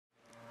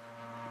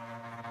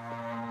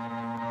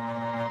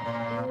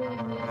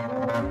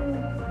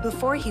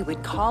before he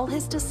would call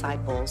his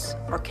disciples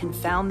or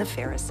confound the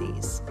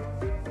Pharisees,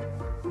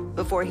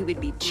 before he would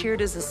be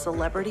cheered as a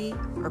celebrity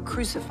or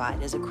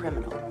crucified as a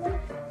criminal.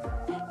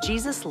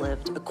 Jesus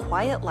lived a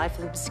quiet life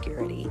of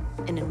obscurity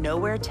in a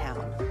nowhere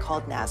town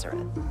called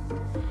Nazareth.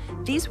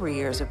 These were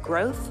years of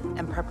growth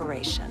and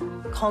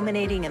preparation,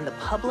 culminating in the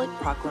public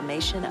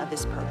proclamation of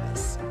his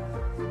purpose.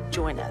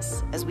 Join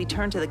us as we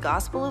turn to the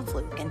Gospel of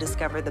Luke and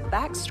discover the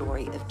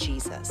backstory of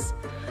Jesus,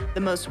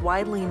 the most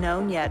widely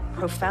known yet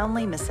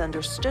profoundly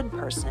misunderstood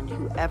person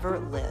who ever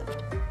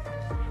lived.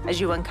 As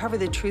you uncover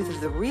the truth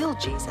of the real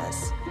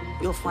Jesus,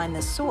 you'll find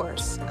the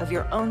source of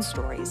your own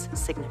story's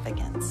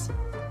significance.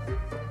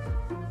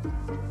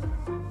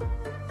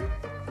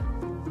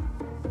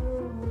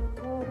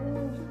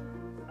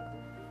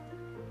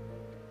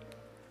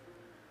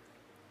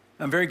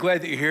 I'm very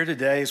glad that you're here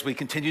today as we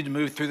continue to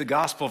move through the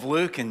Gospel of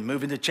Luke and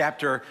move into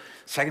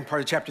second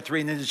part of chapter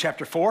 3 and into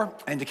chapter 4.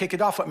 And to kick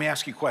it off, let me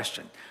ask you a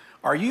question.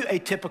 Are you a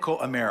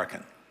typical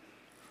American?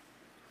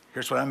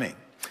 Here's what I mean.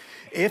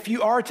 If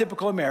you are a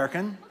typical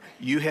American,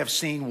 you have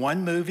seen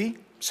one movie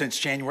since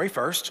January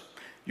 1st.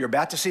 You're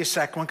about to see a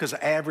second one because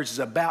the average is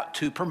about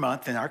 2 per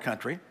month in our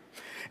country.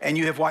 And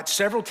you have watched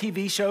several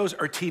TV shows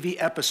or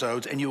TV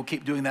episodes, and you will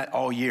keep doing that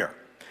all year.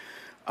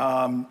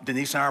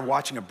 Denise and I are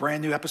watching a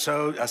brand new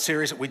episode, a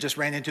series that we just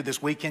ran into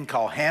this weekend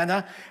called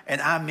Hannah.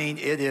 And I mean,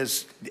 it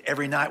is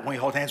every night when we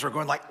hold hands, we're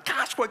going like,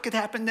 gosh, what could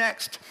happen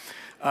next?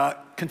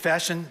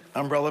 Confession,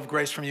 umbrella of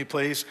grace from you,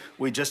 please.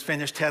 We just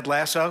finished Ted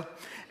Lasso.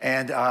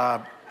 And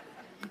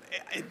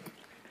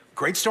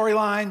great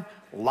storyline,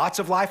 lots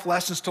of life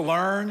lessons to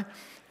learn.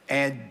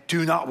 And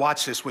do not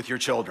watch this with your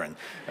children.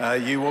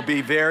 You will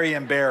be very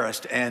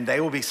embarrassed. And they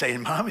will be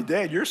saying, Mom and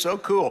Dad, you're so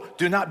cool.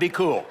 Do not be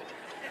cool.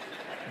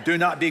 Do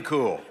not be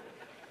cool.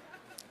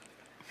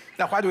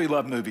 Now, why do we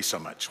love movies so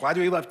much? Why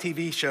do we love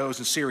TV shows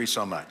and series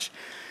so much?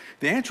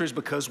 The answer is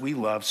because we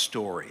love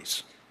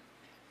stories.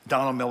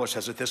 Donald Miller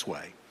says it this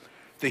way.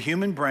 The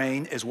human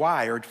brain is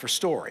wired for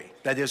story.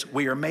 That is,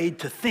 we are made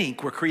to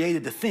think, we're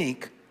created to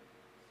think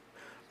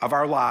of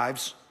our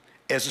lives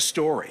as a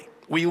story.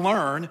 We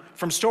learn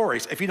from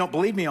stories. If you don't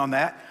believe me on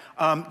that,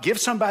 give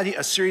somebody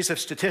a series of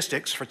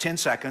statistics for 10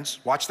 seconds,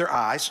 watch their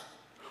eyes,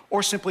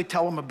 or simply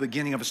tell them the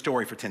beginning of a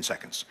story for 10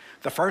 seconds.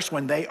 The first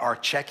one, they are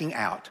checking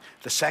out.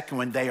 The second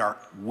one, they are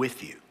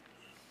with you.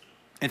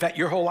 In fact,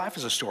 your whole life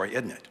is a story,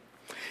 isn't it?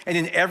 And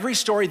in every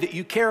story that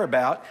you care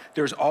about,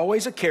 there's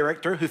always a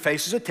character who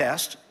faces a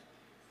test.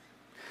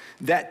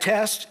 That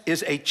test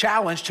is a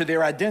challenge to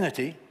their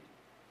identity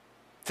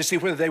to see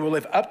whether they will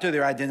live up to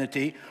their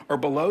identity or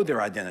below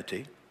their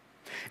identity.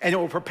 And it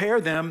will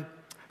prepare them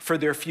for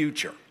their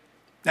future.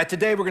 Now,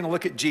 today we're going to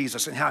look at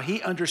Jesus and how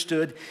he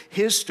understood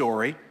his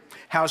story,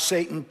 how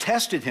Satan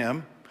tested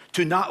him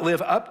to not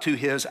live up to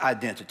his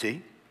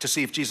identity, to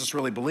see if Jesus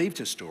really believed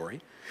his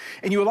story.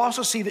 And you will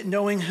also see that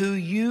knowing who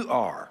you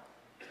are,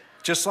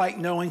 just like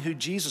knowing who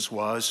Jesus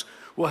was,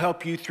 will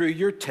help you through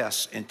your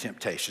tests and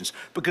temptations.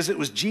 Because it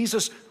was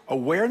Jesus'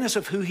 awareness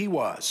of who he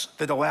was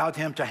that allowed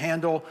him to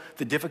handle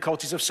the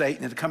difficulties of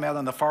Satan and to come out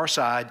on the far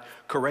side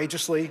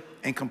courageously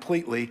and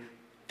completely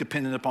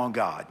dependent upon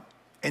God.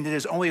 And it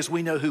is only as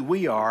we know who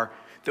we are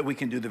that we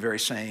can do the very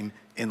same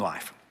in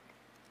life.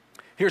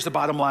 Here's the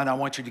bottom line I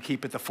want you to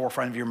keep at the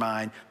forefront of your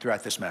mind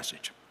throughout this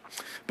message.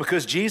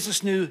 Because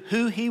Jesus knew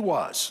who he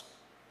was,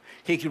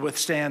 he could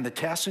withstand the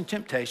tests and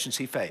temptations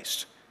he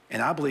faced.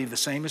 And I believe the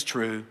same is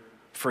true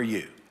for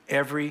you,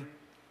 every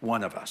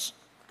one of us.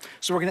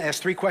 So we're going to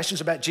ask 3 questions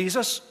about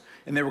Jesus,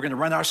 and then we're going to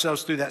run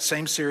ourselves through that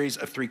same series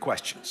of 3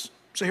 questions.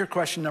 So here's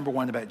question number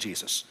 1 about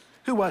Jesus.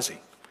 Who was he?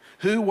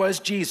 Who was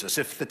Jesus?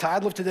 If the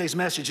title of today's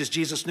message is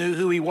Jesus knew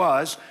who he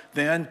was,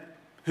 then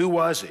who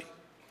was he?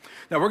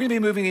 Now, we're going to be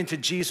moving into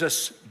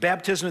Jesus'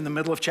 baptism in the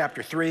middle of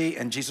chapter 3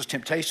 and Jesus'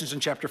 temptations in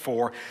chapter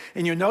 4.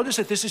 And you'll notice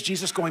that this is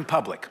Jesus going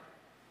public.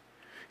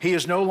 He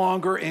is no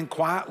longer in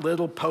quiet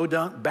little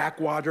podunk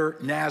backwater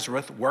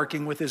Nazareth,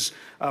 working with his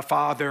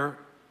father,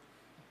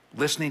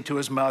 listening to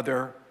his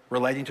mother,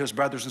 relating to his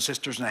brothers and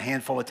sisters, and a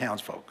handful of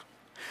townsfolk.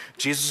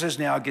 Jesus is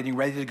now getting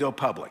ready to go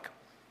public.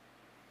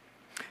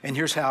 And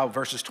here's how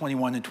verses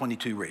 21 and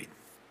 22 read.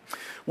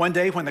 One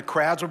day when the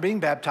crowds were being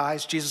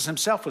baptized, Jesus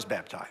himself was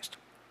baptized.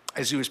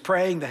 As he was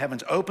praying, the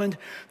heavens opened,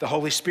 the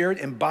Holy Spirit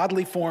in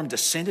bodily form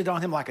descended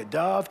on him like a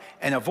dove,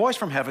 and a voice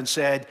from heaven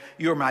said,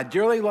 "You are my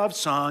dearly loved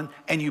Son,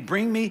 and you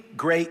bring me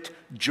great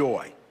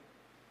joy."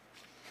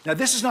 Now,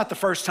 this is not the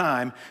first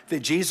time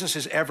that Jesus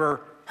has ever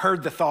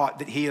heard the thought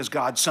that he is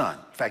God's son.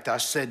 In fact, I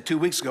said 2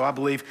 weeks ago, I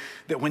believe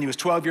that when he was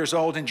 12 years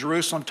old in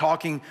Jerusalem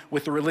talking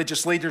with the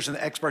religious leaders and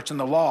the experts in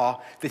the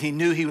law, that he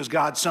knew he was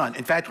God's son.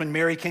 In fact, when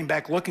Mary came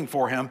back looking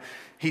for him,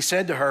 he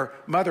said to her,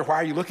 "Mother, why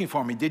are you looking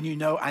for me? Didn't you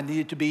know I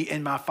needed to be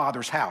in my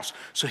Father's house?"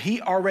 So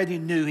he already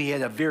knew he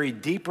had a very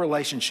deep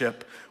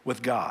relationship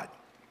with God,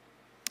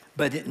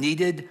 but it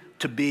needed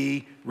to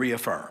be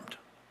reaffirmed.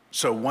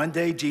 So one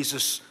day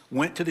Jesus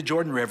went to the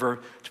Jordan River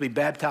to be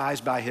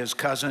baptized by his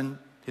cousin,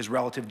 his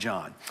relative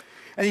John.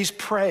 And he's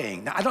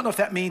praying. Now, I don't know if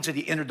that means that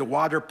he entered the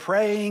water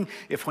praying,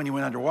 if when he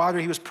went underwater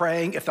he was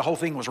praying, if the whole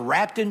thing was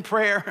wrapped in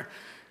prayer.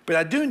 But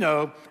I do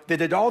know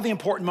that at all the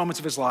important moments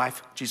of his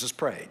life, Jesus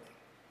prayed.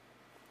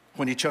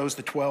 When he chose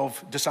the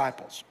 12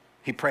 disciples,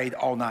 he prayed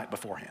all night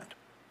beforehand.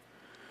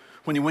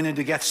 When he went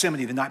into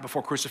Gethsemane the night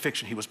before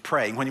crucifixion, he was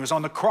praying. When he was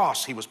on the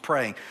cross, he was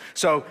praying.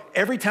 So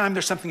every time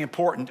there's something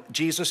important,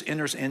 Jesus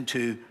enters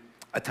into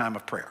a time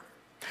of prayer.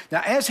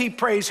 Now, as he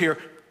prays here,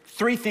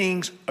 three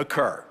things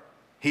occur.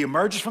 He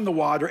emerges from the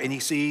water and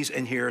he sees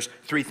and hears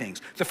three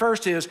things. The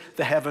first is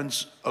the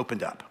heavens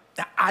opened up.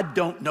 Now, I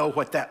don't know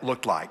what that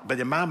looked like, but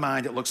in my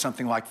mind, it looks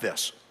something like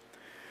this.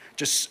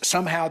 Just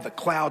somehow the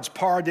clouds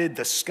parted,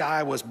 the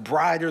sky was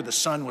brighter, the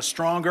sun was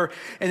stronger,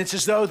 and it's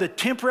as though the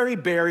temporary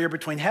barrier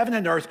between heaven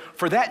and earth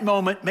for that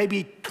moment,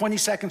 maybe 20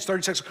 seconds,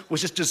 30 seconds, was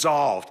just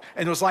dissolved.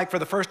 And it was like for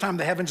the first time,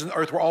 the heavens and the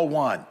earth were all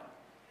one.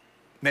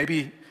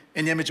 Maybe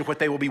an image of what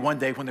they will be one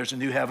day when there's a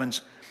new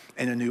heavens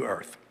and a new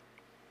earth.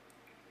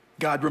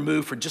 God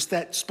removed for just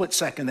that split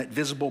second that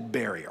visible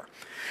barrier.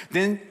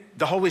 Then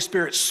the Holy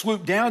Spirit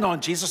swooped down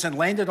on Jesus and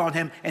landed on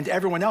him, and to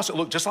everyone else it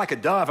looked just like a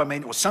dove. I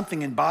mean, it was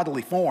something in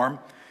bodily form.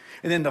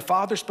 And then the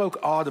Father spoke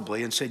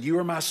audibly and said, "You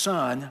are my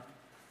Son.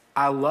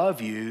 I love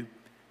you.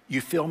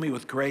 You fill me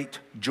with great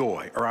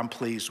joy," or "I'm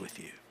pleased with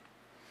you."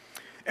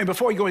 And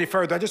before we go any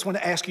further, I just want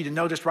to ask you to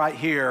notice right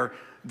here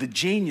the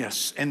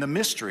genius and the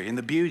mystery and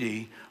the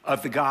beauty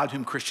of the God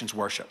whom Christians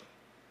worship.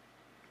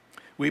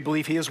 We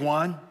believe he is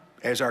one,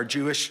 as our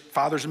Jewish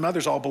fathers and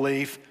mothers all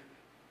believe.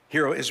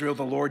 "Hear, O Israel,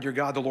 the Lord your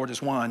God, the Lord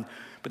is one."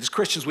 But as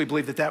Christians, we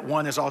believe that that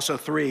one is also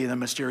three in a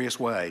mysterious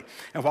way.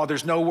 And while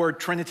there's no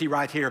word Trinity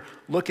right here,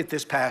 look at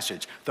this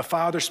passage. The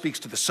Father speaks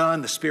to the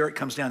Son, the Spirit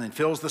comes down and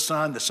fills the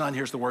Son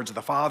hears the words of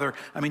the Father.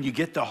 I mean, you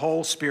get the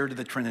whole spirit of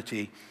the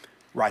Trinity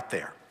right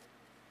there.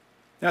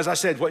 Now, as I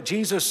said, what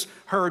Jesus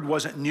heard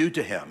wasn't new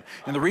to him.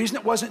 And the reason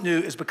it wasn't new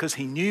is because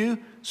he knew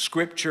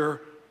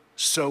Scripture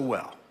so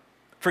well.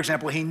 For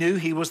example, he knew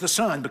he was the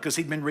Son because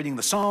he'd been reading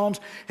the Psalms,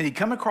 and he'd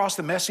come across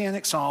the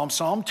Messianic Psalm,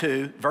 Psalm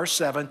 2, verse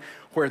 7,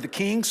 where the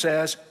king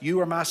says, "You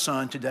are my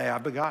Son, today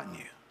I've begotten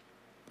you."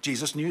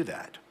 Jesus knew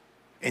that.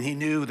 And he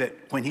knew that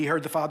when he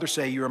heard the Father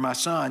say, "You are my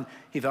Son,"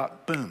 he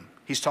thought, boom,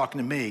 he's talking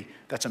to me.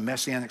 That's a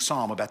Messianic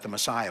Psalm about the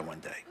Messiah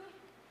one day.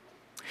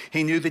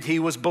 He knew that he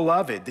was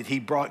beloved, that he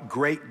brought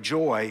great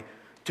joy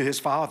to his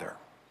Father,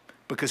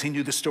 because he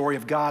knew the story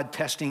of God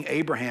testing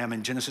Abraham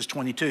in Genesis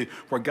 22,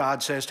 where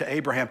God says to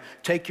Abraham,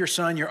 "Take your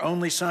son, your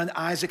only son,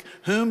 Isaac,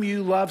 whom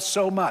you love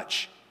so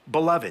much,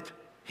 beloved."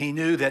 He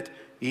knew that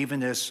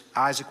even as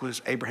Isaac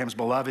was Abraham's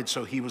beloved,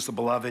 so he was the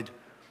beloved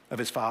of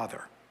his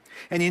father.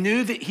 And he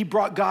knew that he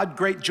brought God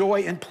great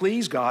joy and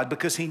pleased God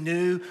because he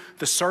knew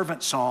the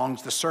servant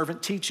songs, the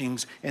servant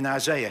teachings in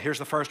Isaiah. Here's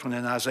the first one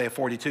in Isaiah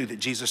 42 that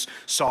Jesus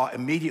saw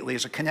immediately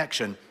as a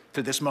connection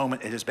to this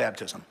moment at his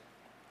baptism.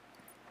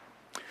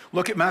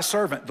 "Look at my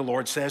servant," the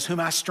Lord says,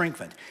 "whom I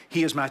strengthened.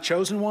 He is my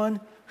chosen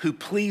one who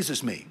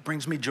pleases me,"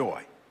 brings me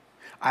joy.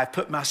 "I've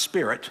put my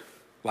spirit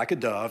like a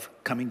dove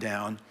coming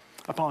down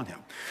upon him."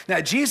 Now,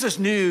 Jesus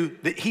knew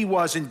that he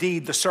was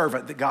indeed the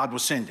servant that God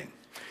was sending.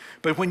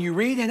 But when you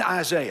read in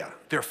Isaiah,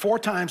 there are 4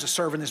 times a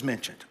servant is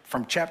mentioned,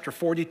 from chapter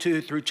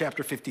 42 through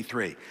chapter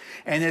 53.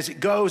 And as it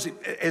goes,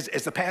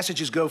 as the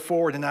passages go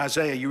forward in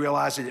Isaiah, you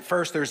realize that at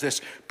first there's this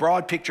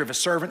broad picture of a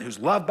servant who's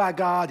loved by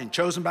God and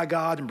chosen by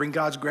God and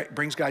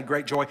brings God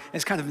great joy. And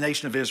it's kind of the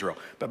nation of Israel.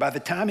 But by the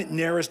time it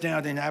narrows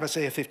down in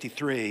Isaiah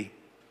 53,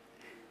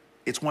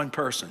 it's one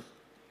person.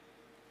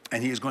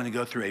 And he is going to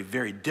go through a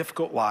very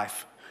difficult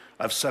life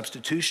of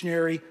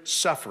substitutionary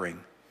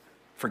suffering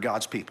for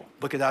God's people.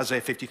 Look at Isaiah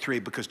 53,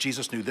 because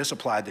Jesus knew this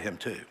applied to him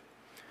too.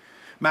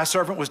 "My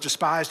servant was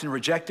despised and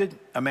rejected,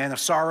 a man of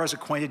sorrows,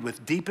 acquainted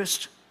with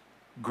deepest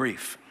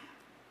grief.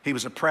 He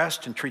was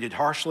oppressed and treated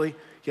harshly,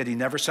 yet he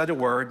never said a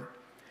word.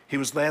 He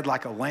was led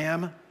like a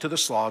lamb to the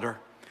slaughter,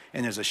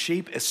 and as a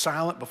sheep is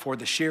silent before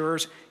the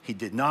shearers, he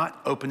did not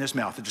open his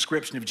mouth." The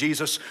description of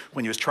Jesus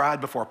when he was tried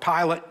before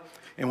Pilate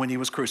and when he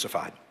was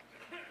crucified.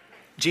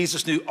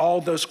 Jesus knew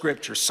all those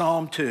scriptures,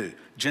 Psalm 2,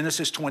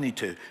 Genesis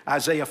 22,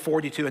 Isaiah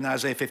 42, and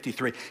Isaiah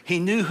 53. He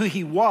knew who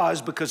he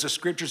was because the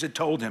scriptures had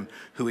told him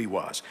who he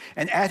was.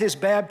 And at his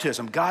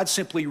baptism, God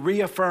simply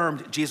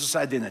reaffirmed Jesus'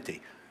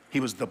 identity. He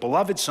was the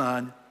beloved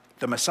Son,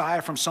 the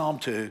Messiah from Psalm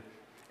 2,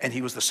 and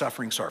he was the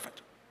suffering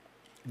servant.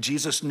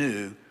 Jesus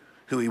knew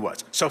who he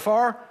was. So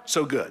far,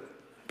 so good.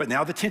 But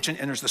now the tension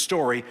enters the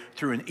story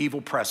through an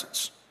evil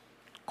presence.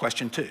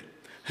 Question 2,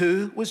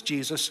 who was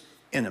Jesus'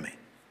 enemy?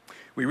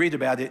 We read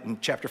about it in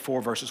chapter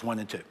 4, verses 1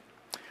 and 2.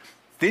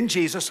 "Then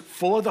Jesus,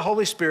 full of the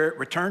Holy Spirit,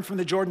 returned from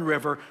the Jordan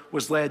River,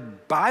 was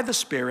led by the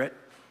Spirit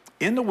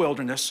in the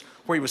wilderness,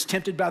 where he was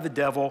tempted by the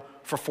devil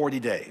for 40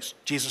 days.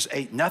 Jesus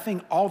ate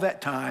nothing all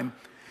that time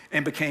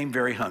and became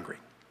very hungry."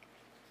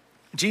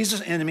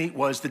 Jesus' enemy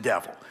was the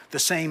devil, the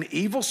same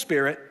evil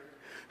spirit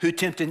who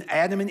tempted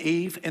Adam and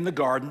Eve in the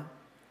garden,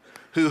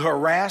 who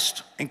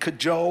harassed and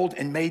cajoled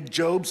and made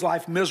Job's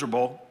life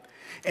miserable,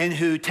 and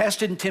who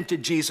tested and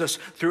tempted Jesus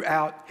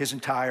throughout his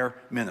entire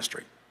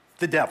ministry.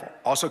 The devil,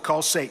 also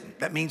called Satan.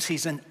 That means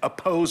he's an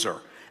opposer,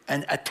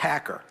 an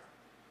attacker,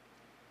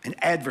 an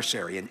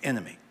adversary, an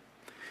enemy.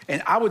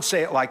 And I would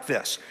say it like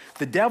this: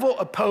 the devil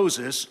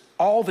opposes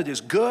all that is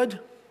good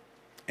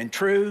and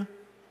true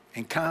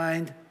and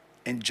kind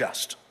and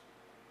just.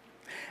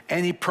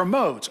 And he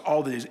promotes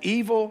all that is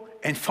evil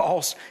and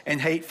false and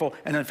hateful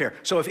and unfair.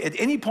 So if at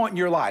any point in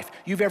your life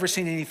you've ever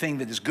seen anything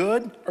that is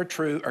good or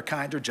true or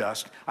kind or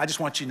just, I just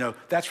want you to know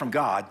that's from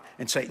God,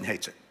 and Satan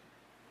hates it.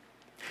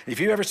 If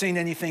you've ever seen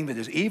anything that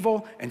is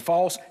evil and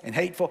false and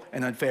hateful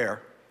and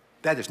unfair,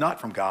 that is not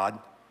from God,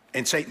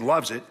 and Satan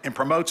loves it and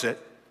promotes it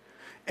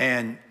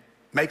and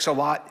makes a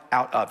lot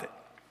out of it.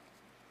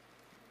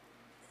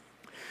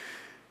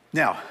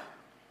 Now,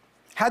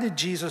 how did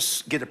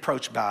Jesus get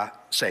approached by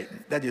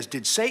Satan? That is,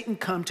 did Satan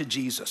come to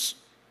Jesus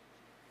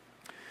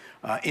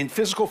in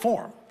physical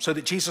form so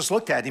that Jesus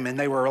looked at him and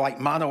they were like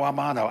mano a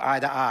mano,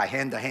 eye to eye,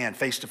 hand to hand,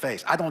 face to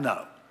face? I don't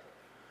know.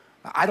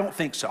 I don't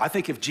think so. I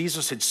think if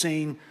Jesus had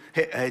seen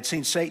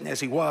Satan as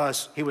he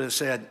was, he would have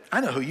said,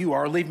 I know who you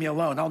are, leave me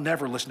alone. I'll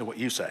never listen to what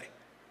you say.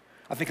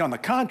 I think on the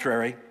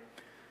contrary,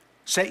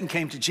 Satan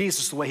came to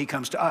Jesus the way he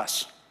comes to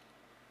us,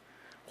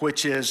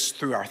 which is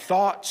through our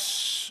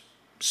thoughts,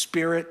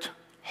 spirit,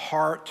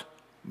 heart,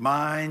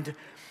 mind.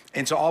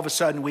 And so all of a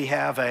sudden we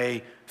have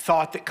a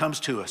thought that comes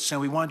to us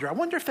and we wonder, I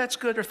wonder if that's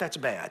good or if that's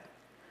bad.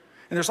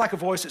 And there's like a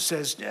voice that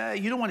says,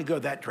 you don't want to go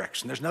that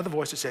direction. There's another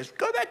voice that says,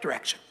 go that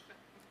direction.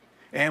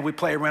 And we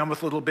play around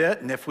with a little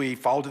bit, and if we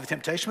fall to the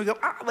temptation, we go,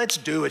 let's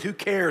do it. Who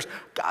cares?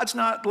 God's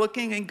not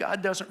looking, and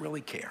God doesn't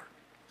really care.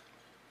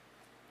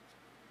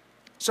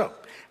 So,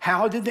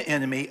 how did the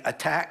enemy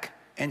attack,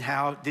 and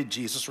how did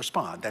Jesus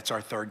respond? That's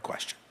our third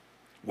question.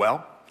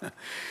 Well,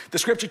 the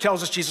scripture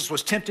tells us Jesus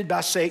was tempted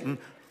by Satan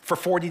for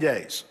 40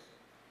 days.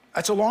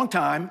 That's a long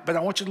time, but I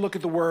want you to look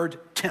at the word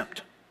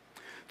tempt.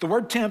 The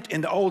word tempt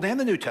in the Old and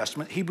the New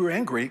Testament, Hebrew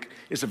and Greek,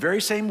 is the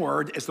very same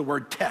word as the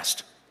word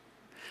test.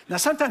 Now,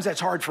 sometimes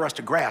that's hard for us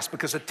to grasp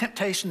because a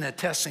temptation and a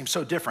test seem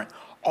so different.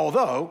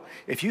 Although,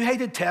 if you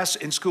hated tests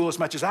in school as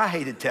much as I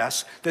hated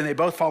tests, then they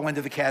both fall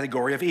into the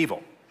category of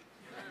evil.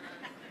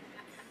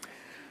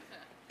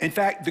 In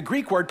fact, the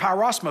Greek word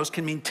pyrosmos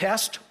can mean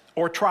test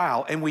or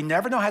trial, and we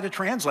never know how to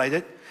translate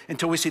it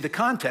until we see the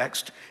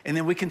context, and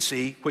then we can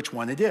see which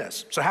one it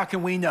is. So how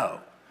can we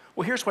know?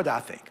 Well, here's what I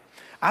think.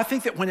 I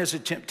think that when it's a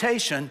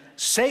temptation,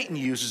 Satan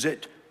uses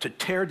it to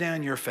tear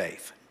down your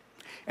faith.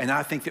 And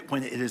I think that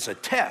when it is a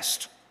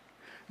test,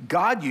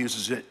 God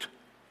uses it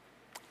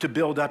to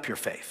build up your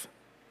faith.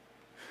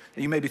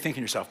 And you may be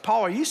thinking to yourself,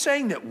 Paul, are you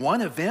saying that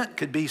one event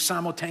could be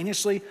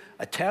simultaneously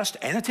a test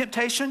and a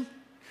temptation?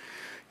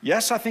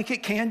 Yes, I think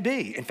it can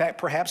be. In fact,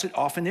 perhaps it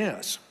often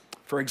is.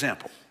 For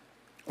example,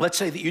 let's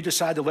say that you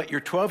decide to let your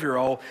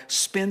 12-year-old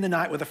spend the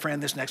night with a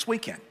friend this next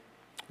weekend.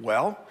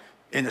 Well,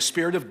 in the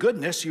spirit of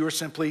goodness, you are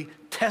simply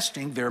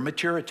testing their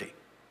maturity.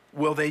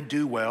 Will they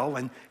do well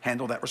and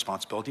handle that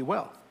responsibility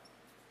well?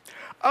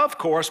 Of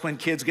course, when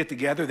kids get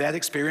together, that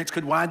experience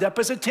could wind up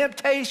as a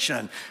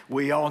temptation.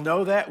 We all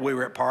know that. We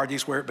were at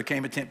parties where it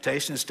became a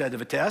temptation instead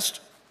of a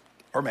test,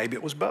 or maybe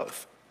it was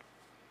both.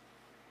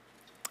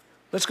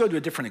 Let's go to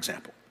a different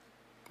example,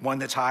 one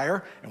that's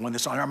higher and one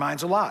that's on our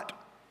minds a lot.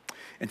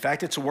 In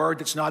fact, it's a word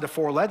that's not a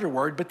 4-letter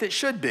word, but that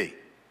should be.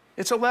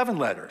 It's 11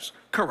 letters,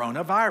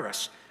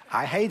 coronavirus.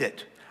 I hate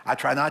it. I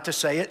try not to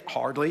say it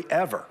hardly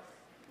ever,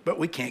 but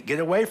we can't get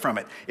away from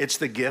it. It's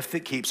the gift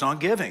that keeps on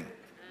giving.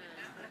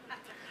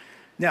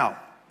 Now,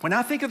 when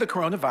I think of the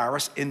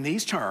coronavirus in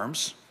these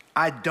terms,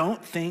 I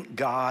don't think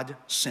God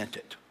sent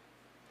it.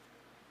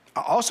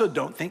 I also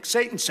don't think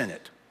Satan sent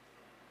it.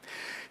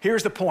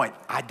 Here's the point.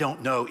 I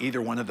don't know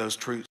either one of those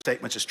true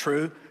statements is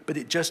true, but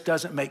it just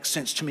doesn't make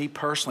sense to me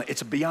personally.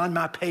 It's beyond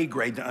my pay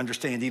grade to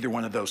understand either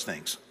one of those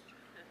things.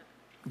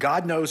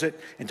 God knows it,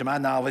 and to my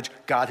knowledge,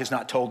 God has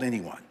not told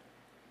anyone.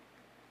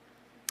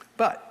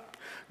 But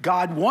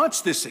God wants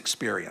this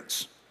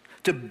experience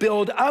to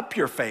build up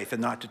your faith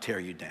and not to tear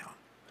you down.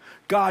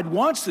 God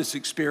wants this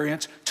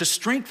experience to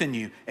strengthen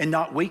you and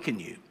not weaken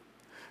you.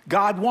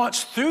 God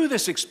wants through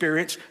this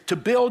experience to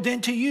build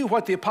into you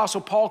what the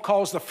Apostle Paul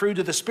calls the fruit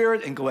of the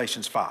Spirit in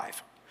Galatians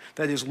 5.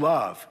 That is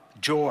love,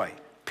 joy,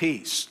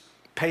 peace,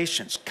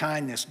 patience,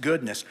 kindness,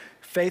 goodness,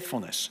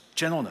 faithfulness,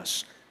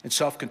 gentleness, and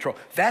self-control.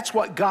 That's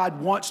what God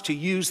wants to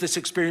use this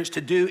experience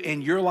to do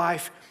in your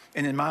life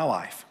and in my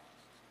life.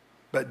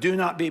 But do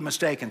not be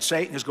mistaken.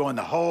 Satan is going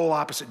the whole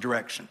opposite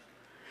direction.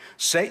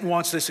 Satan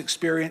wants this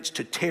experience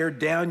to tear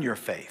down your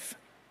faith,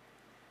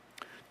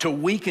 to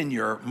weaken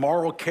your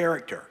moral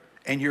character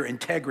and your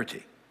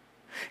integrity,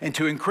 and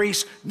to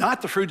increase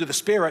not the fruit of the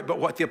Spirit, but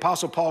what the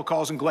Apostle Paul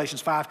calls in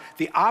Galatians 5,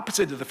 the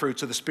opposite of the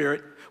fruits of the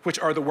Spirit, which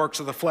are the works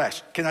of the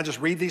flesh. Can I just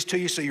read these to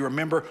you so you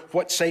remember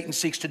what Satan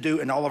seeks to do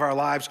in all of our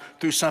lives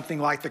through something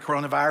like the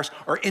coronavirus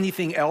or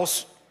anything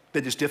else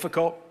that is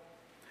difficult?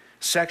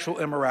 Sexual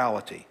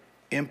immorality,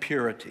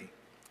 impurity,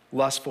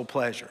 lustful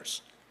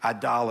pleasures,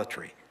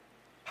 idolatry,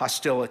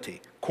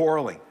 hostility,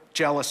 quarreling,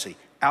 jealousy,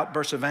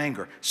 outbursts of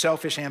anger,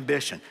 selfish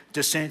ambition,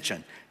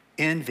 dissension,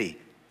 envy,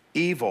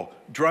 evil,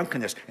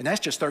 drunkenness, and that's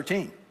just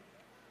 13.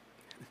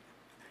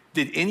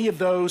 Did any of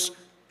those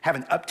have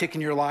an uptick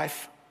in your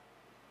life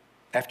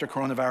after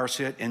coronavirus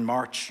hit in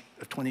March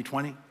of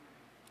 2020?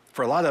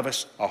 For a lot of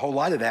us, a whole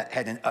lot of that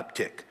had an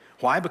uptick.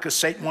 Why? Because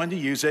Satan wanted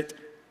to use it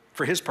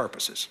for his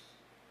purposes.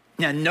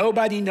 Now,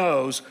 nobody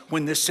knows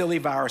when this silly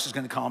virus is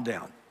going to calm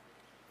down.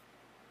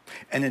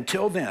 And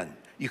until then,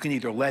 you can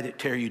either let it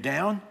tear you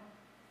down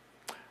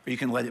or you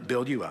can let it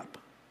build you up.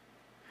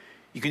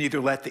 You can either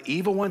let the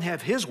evil one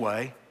have his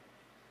way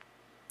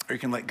or you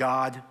can let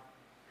God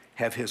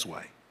have his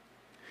way.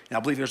 Now, I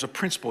believe there's a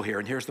principle here,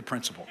 and here's the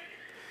principle.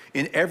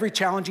 In every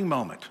challenging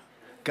moment,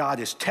 God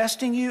is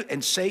testing you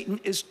and Satan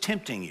is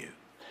tempting you,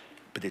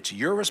 but it's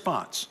your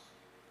response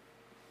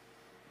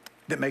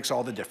that makes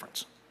all the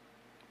difference.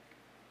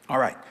 All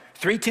right,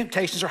 3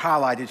 temptations are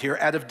highlighted here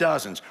out of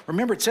dozens.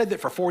 Remember, it said that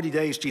for 40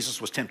 days Jesus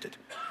was tempted.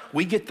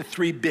 We get the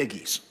 3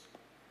 biggies.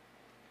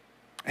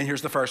 And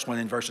here's the first one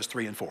in verses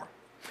 3 and 4.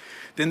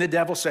 Then the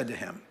devil said to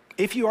him,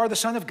 "If you are the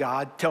Son of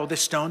God, tell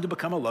this stone to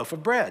become a loaf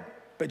of bread."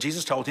 But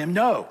Jesus told him,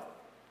 "No.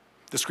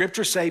 The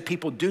scriptures say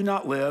people do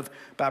not live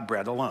by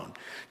bread alone."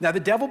 Now, the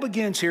devil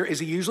begins here, as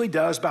he usually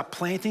does, by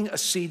planting a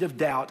seed of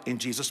doubt in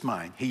Jesus'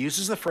 mind. He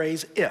uses the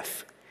phrase,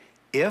 if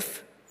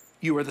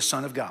you are the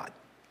Son of God.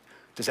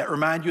 Does that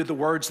remind you of the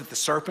words that the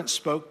serpent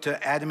spoke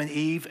to Adam and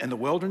Eve in the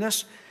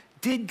wilderness?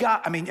 In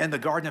the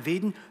Garden of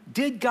Eden,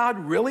 did God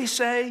really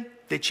say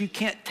that you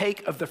can't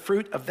take of the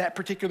fruit of that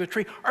particular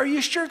tree? Are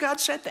you sure God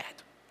said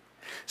that?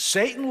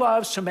 Satan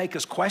loves to make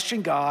us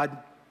question God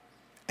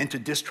and to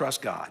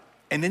distrust God.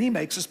 And then he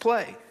makes us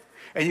play.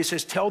 And he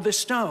says, tell this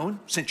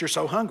stone, since you're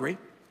so hungry,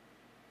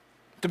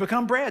 to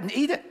become bread and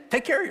eat it.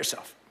 Take care of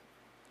yourself.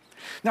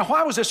 Now,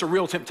 why was this a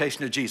real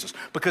temptation of Jesus?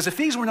 Because if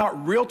these were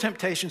not real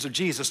temptations of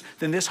Jesus,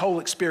 then this whole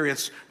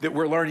experience that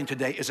we're learning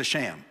today is a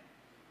sham.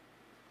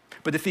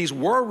 But if these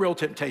were real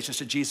temptations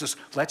to Jesus,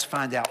 let's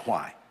find out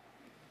why.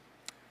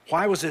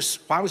 Why was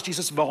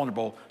Jesus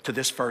vulnerable to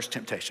this first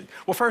temptation?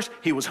 Well, first,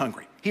 he was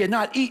hungry. He had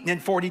not eaten in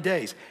 40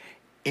 days.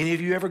 Any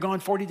of you ever gone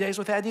 40 days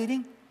without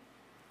eating?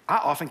 I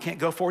often can't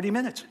go 40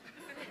 minutes.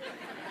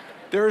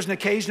 There was an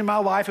occasion in my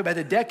life about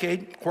a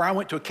decade where I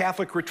went to a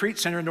Catholic retreat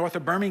center north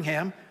of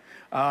Birmingham.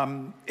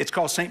 It's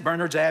called St.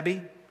 Bernard's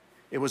Abbey.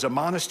 It was a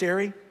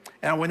monastery,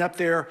 and I went up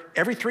there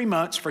every 3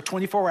 months for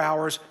 24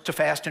 hours to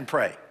fast and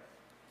pray.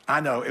 I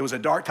know, it was a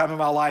dark time in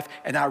my life,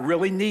 and I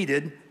really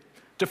needed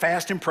to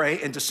fast and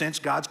pray and to sense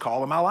God's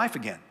call in my life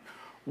again.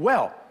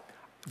 Well,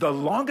 the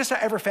longest I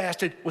ever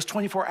fasted was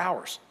 24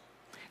 hours.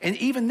 And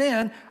even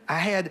then, I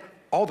had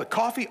all the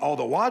coffee, all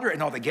the water,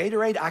 and all the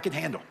Gatorade I could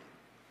handle.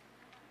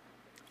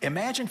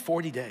 Imagine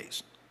 40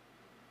 days.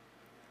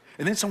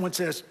 And then someone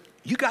says,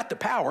 you got the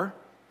power.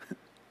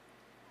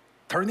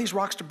 Turn these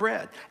rocks to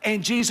bread.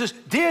 And Jesus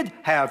did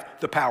have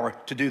the power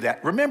to do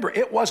that. Remember,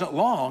 it wasn't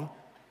long,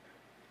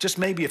 just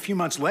maybe a few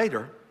months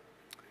later,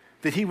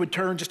 that he would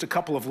turn just a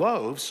couple of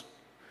loaves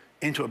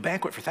into a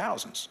banquet for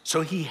thousands.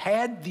 So he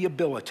had the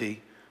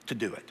ability to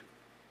do it.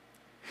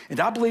 And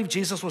I believe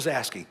Jesus was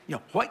asking,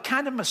 what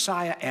kind of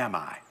Messiah am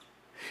I?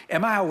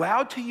 Am I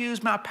allowed to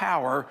use my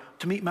power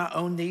to meet my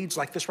own needs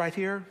like this right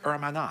here, or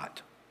am I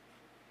not?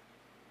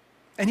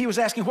 And he was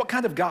asking, what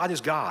kind of God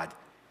is God?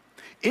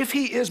 If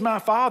he is my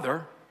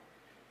Father,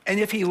 and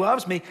if he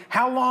loves me,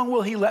 how long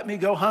will he let me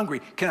go hungry?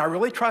 Can I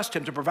really trust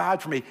him to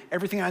provide for me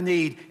everything I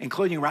need,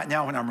 including right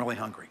now when I'm really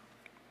hungry?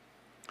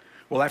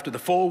 Well, after the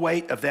full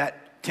weight of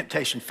that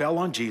temptation fell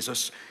on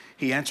Jesus,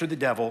 he answered the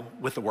devil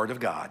with the word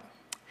of God.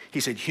 He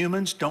said,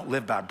 humans don't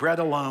live by bread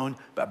alone,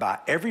 but by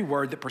every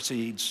word that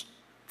proceeds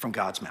from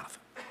God's mouth.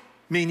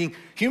 Meaning,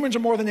 humans are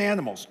more than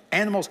animals.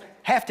 Animals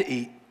have to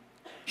eat.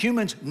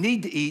 Humans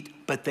need to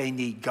eat, but they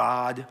need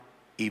God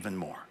even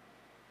more.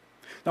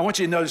 Now, I want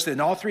you to notice that in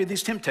all 3 of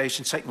these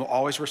temptations, Satan will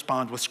always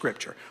respond with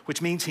Scripture,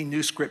 which means he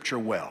knew Scripture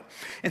well.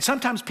 And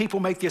sometimes people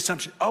make the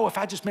assumption, if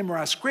I just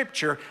memorize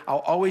Scripture, I'll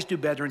always do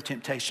better in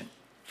temptation.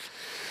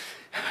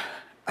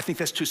 I think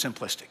that's too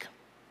simplistic.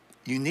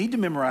 You need to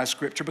memorize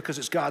Scripture because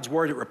it's God's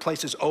Word. It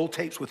replaces old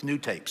tapes with new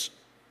tapes,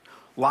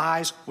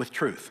 lies with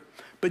truth.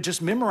 But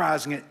just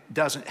memorizing it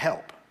doesn't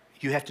help.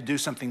 You have to do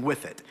something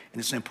with it. And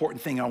it's an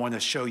important thing I want to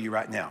show you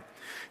right now.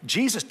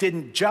 Jesus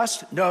didn't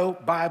just know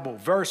Bible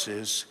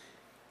verses,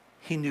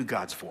 he knew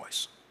God's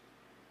voice.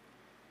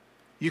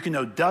 You can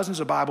know dozens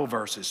of Bible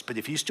verses, but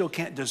if you still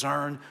can't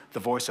discern the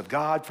voice of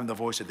God from the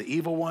voice of the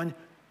evil one,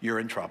 you're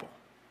in trouble.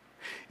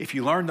 If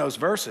you learn those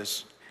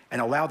verses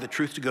and allow the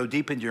truth to go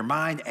deep into your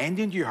mind and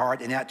into your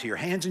heart and out to your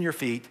hands and your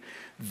feet,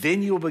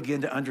 then you'll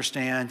begin to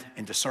understand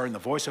and discern the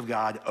voice of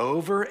God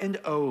over and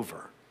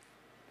over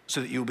so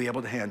that you'll be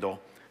able to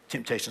handle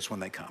temptations when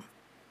they come.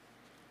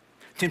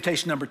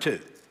 Temptation number 2,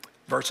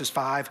 verses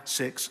 5,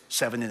 6,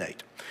 7, and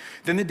 8.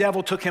 Then the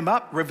devil took him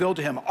up, revealed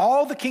to him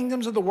all the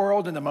kingdoms of the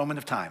world in a moment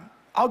of time.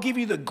 I'll give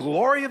you the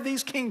glory of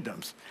these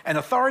kingdoms and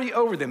authority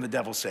over them, the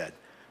devil said,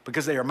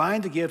 because they are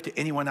mine to give to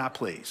anyone I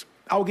please.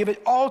 I will give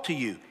it all to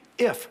you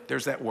if,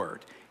 there's that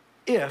word,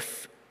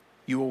 if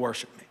you will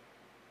worship me.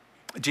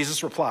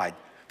 Jesus replied,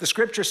 the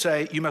scriptures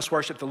say you must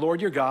worship the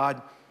Lord your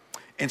God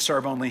and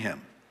serve only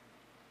him.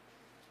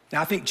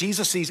 Now I think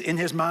Jesus sees in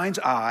his mind's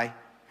eye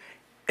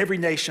every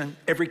nation,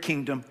 every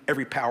kingdom,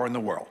 every power in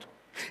the world.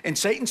 And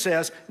Satan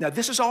says, now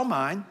this is all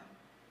mine.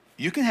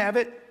 You can have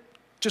it.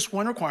 Just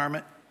one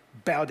requirement,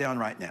 bow down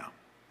right now.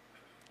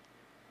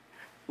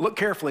 look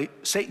carefully,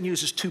 Satan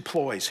uses two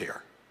ploys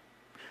here.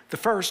 The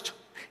first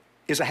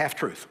is a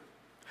half-truth,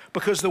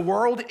 because the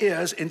world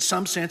is, in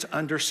some sense,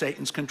 under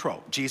Satan's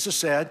control. Jesus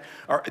said,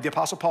 or the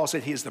Apostle Paul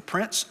said, he is the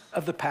prince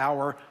of the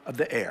power of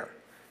the air.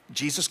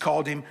 Jesus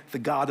called him the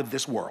God of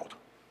this world.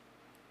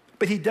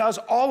 But he does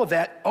all of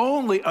that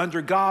only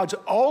under God's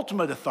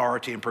ultimate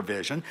authority and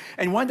provision.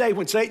 And one day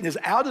when Satan is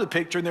out of the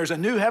picture and there's a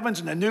new heavens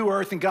and a new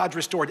earth and God's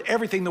restored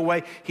everything the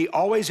way he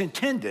always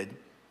intended,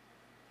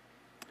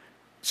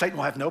 Satan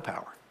will have no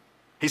power.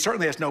 He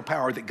certainly has no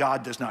power that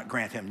God does not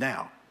grant him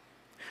now.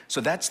 So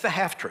that's the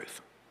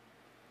half-truth.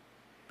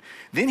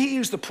 Then he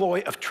used the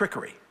ploy of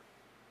trickery.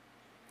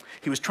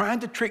 He was trying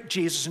to trick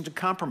Jesus into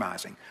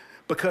compromising,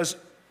 because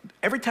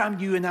every time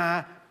you and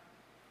I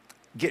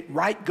get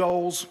right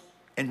goals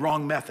and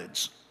wrong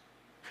methods,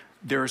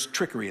 there's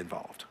trickery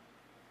involved.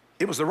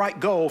 It was the right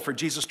goal for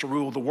Jesus to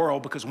rule the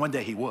world because one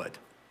day he would.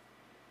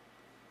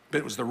 But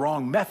it was the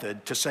wrong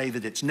method to say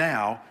that it's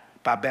now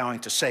by bowing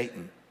to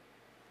Satan.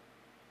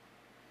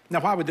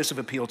 Now, why would this have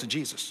appealed to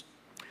Jesus?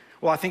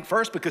 Well, I think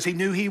first because he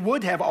knew he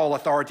would have all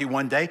authority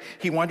one day.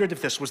 He wondered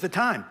if this was the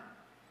time.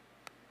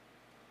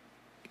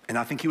 And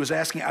I think he was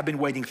asking, I've been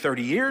waiting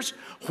 30 years.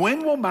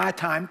 When will my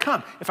time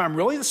come? If I'm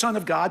really the Son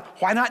of God,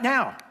 why not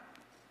now?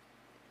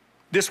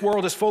 This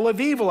world is full of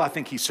evil, I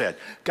think he said.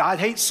 God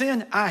hates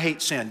sin, I hate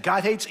sin.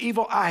 God hates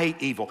evil, I hate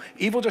evil.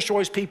 Evil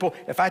destroys people.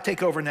 If I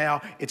take over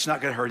now, it's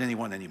not going to hurt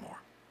anyone anymore.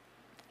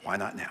 Why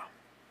not now?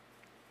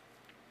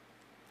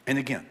 And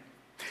again,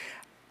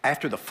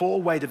 after the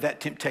full weight of that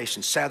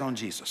temptation sat on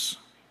Jesus,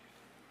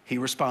 he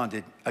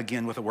responded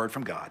again with a word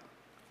from God.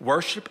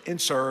 Worship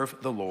and serve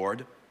the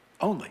Lord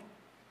only.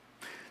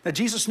 Now,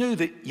 Jesus knew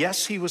that,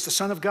 yes, he was the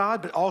Son of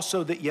God, but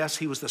also that, yes,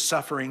 he was the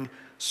suffering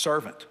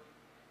servant.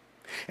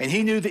 And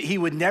he knew that he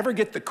would never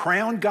get the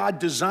crown God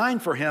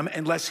designed for him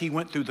unless he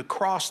went through the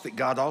cross that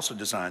God also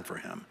designed for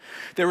him.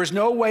 There was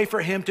no way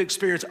for him to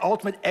experience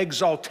ultimate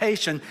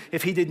exaltation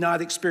if he did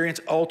not experience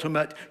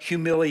ultimate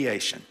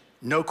humiliation.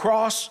 No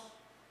cross,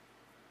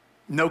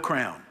 no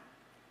crown.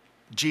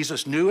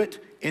 Jesus knew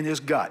it in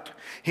his gut.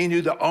 He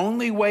knew the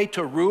only way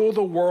to rule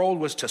the world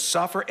was to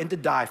suffer and to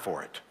die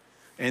for it.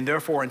 And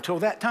therefore, until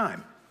that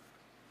time,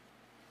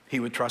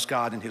 he would trust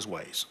God in his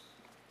ways.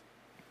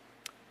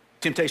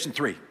 Temptation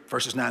 3,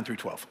 verses 9 through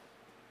 12.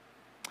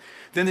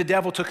 Then the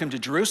devil took him to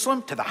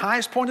Jerusalem, to the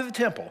highest point of the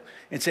temple,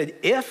 and said,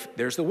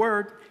 there's the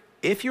word,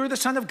 if you're the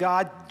Son of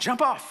God,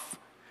 jump off.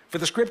 For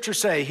the scriptures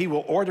say he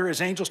will order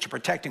his angels to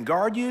protect and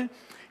guard you,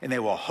 and they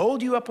will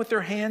hold you up with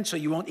their hands so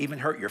you won't even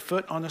hurt your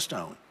foot on a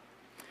stone.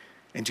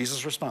 And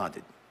Jesus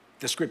responded,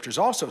 the scriptures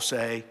also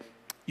say,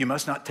 you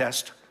must not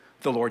test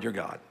the Lord your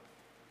God.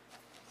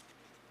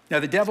 Now,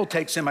 the devil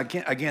takes him,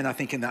 again, I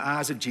think, in the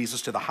eyes of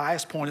Jesus, to the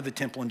highest point of the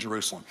temple in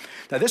Jerusalem.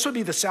 Now, this would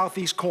be the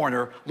southeast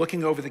corner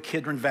looking over the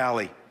Kidron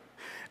Valley.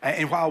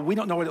 And while we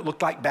don't know what it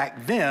looked like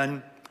back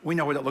then, we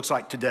know what it looks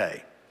like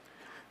today.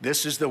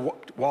 This is the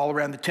wall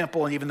around the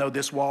temple, and even though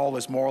this wall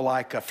is more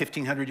like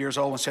 1,500 years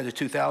old instead of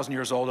 2,000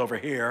 years old over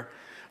here,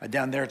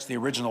 down there it's the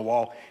original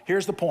wall.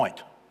 Here's the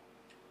point.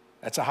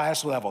 That's the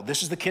highest level.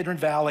 This is the Kidron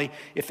Valley.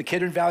 If the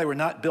Kidron Valley were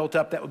not built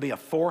up, that would be a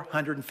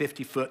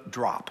 450-foot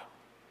drop,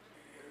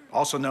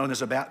 also known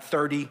as about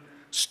 30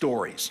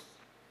 stories.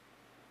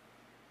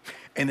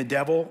 And the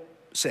devil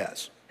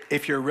says,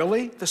 if you're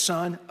really the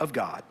Son of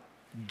God,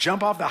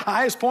 jump off the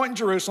highest point in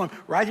Jerusalem,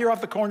 right here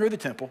off the corner of the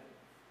temple.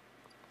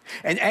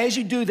 And as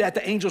you do that,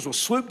 the angels will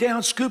swoop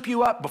down, scoop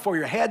you up before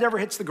your head ever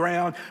hits the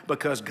ground,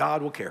 because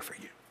God will care for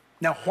you.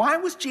 Now, why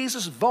was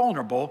Jesus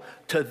vulnerable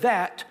to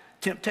that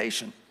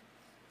temptation?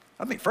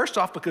 I mean, first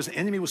off, because the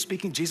enemy was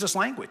speaking Jesus'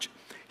 language.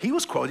 He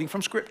was quoting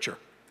from Scripture,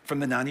 from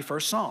the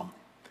 91st Psalm.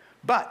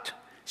 But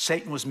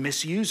Satan was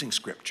misusing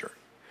Scripture.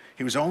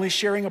 He was only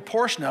sharing a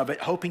portion of it,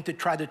 hoping to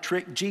try to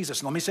trick Jesus.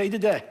 And let me tell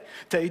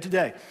you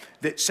today,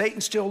 that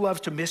Satan still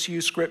loves to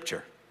misuse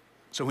Scripture.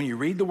 So when you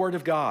read the Word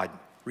of God,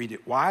 read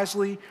it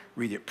wisely,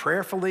 read it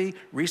prayerfully,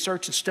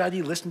 research and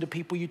study, listen to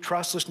people you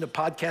trust, listen to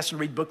podcasts and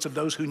read books of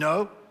those who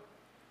know.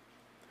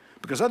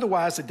 Because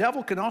otherwise, the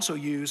devil can also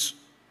use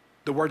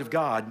the Word of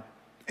God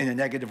in a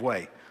negative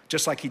way,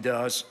 just like he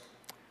does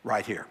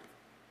right here.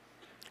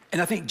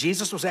 And I think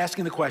Jesus was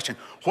asking the question,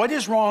 what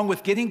is wrong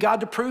with getting God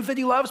to prove that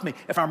he loves me?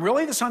 If I'm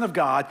really the Son of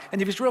God,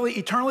 and if he's really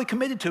eternally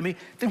committed to me,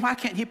 then why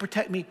can't he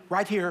protect me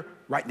right here,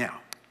 right now?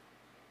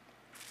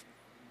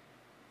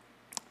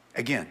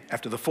 Again,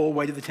 after the full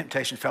weight of the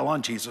temptation fell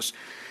on Jesus,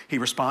 he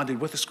responded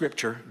with the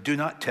scripture, do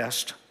not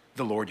test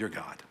the Lord your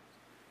God.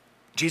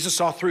 Jesus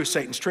saw through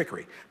Satan's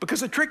trickery, because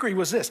the trickery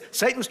was this.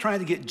 Satan was trying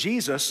to get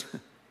Jesus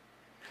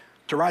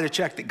to write a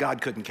check that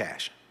God couldn't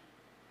cash.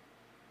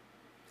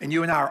 And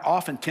you and I are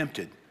often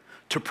tempted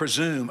to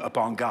presume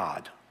upon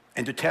God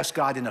and to test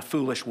God in a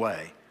foolish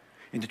way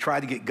and to try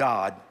to get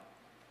God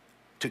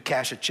to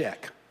cash a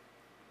check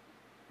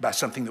by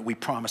something that we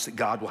promise that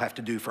God will have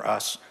to do for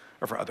us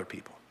or for other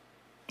people.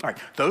 All right,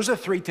 those are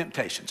three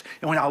temptations.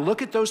 And when I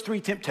look at those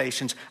three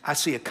temptations, I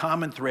see a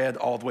common thread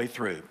all the way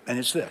through. And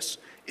it's this: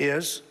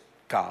 is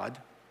God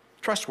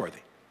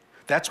trustworthy?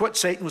 That's what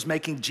Satan was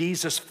making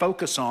Jesus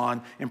focus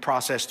on and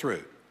process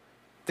through.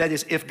 That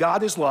is, if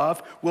God is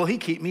love, will he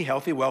keep me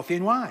healthy, wealthy,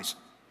 and wise?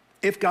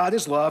 If God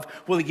is love,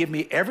 will he give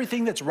me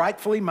everything that's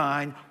rightfully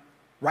mine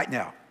right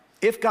now?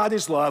 If God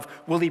is love,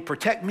 will he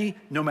protect me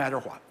no matter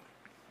what?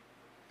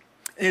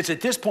 And it's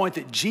at this point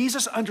that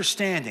Jesus'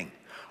 understanding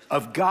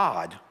of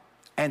God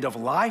and of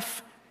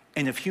life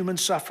and of human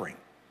suffering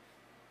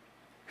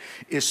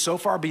is so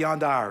far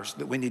beyond ours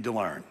that we need to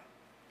learn.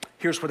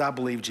 Here's what I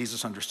believe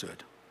Jesus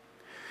understood.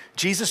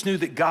 Jesus knew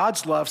that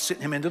God's love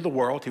sent him into the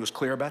world. He was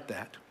clear about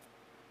that.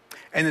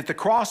 And that the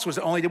cross was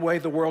the only way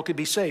the world could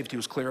be saved. He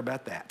was clear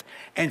about that.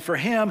 And for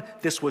him,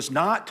 this was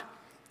not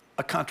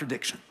a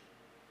contradiction.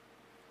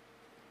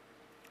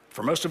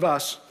 For most of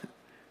us,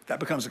 that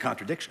becomes a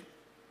contradiction.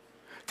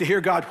 To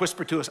hear God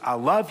whisper to us, I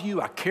love you,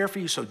 I care for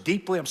you so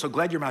deeply, I'm so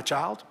glad you're my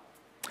child.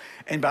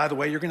 And by the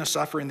way, you're going to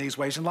suffer in these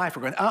ways in life.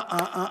 We're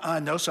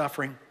going, no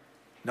suffering,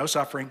 no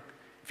suffering.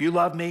 If you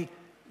love me,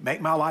 make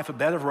my life a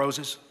bed of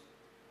roses.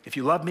 If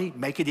you love me,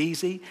 make it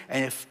easy.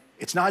 And if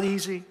it's not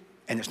easy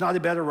and it's not a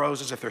bed of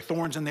roses, if there are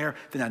thorns in there,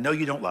 then I know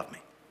you don't love me.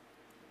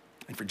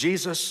 And for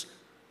Jesus,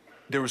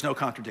 there was no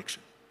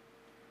contradiction.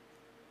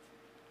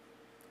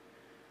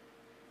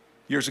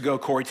 Years ago,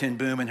 Corrie ten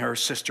Boom and her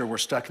sister were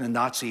stuck in a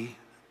Nazi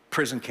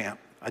prison camp,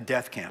 a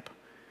death camp.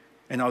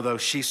 And although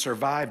she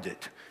survived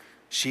it,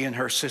 she and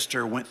her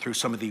sister went through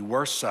some of the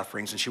worst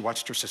sufferings, and she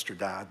watched her sister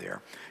die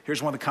there.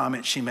 Here's one of the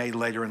comments she made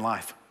later in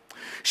life.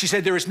 She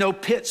said, there is no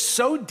pit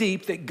so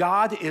deep that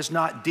God is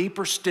not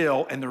deeper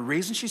still. And the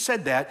reason she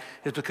said that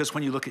is because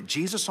when you look at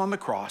Jesus on the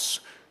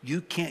cross,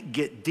 you can't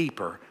get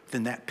deeper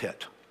than that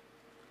pit.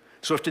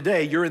 So if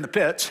today you're in the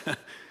pits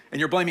and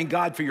you're blaming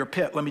God for your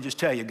pit, let me just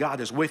tell you, God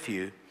is with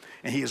you,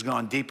 and he has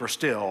gone deeper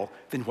still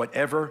than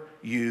whatever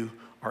you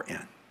are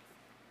in.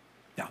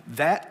 Now,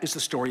 that is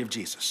the story of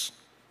Jesus.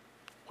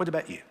 What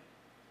about you?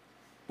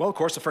 Well, of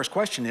course, the first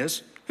question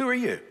is, who are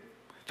you?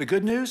 The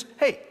good news,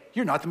 hey,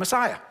 you're not the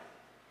Messiah.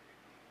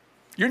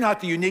 You're not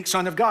the unique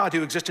Son of God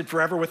who existed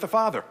forever with the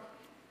Father.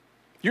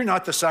 You're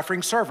not the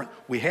suffering servant.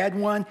 We had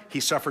one, he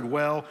suffered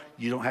well.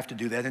 You don't have to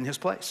do that in his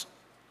place.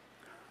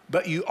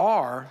 But you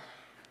are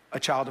a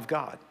child of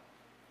God.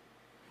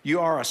 You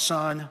are a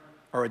son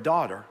or a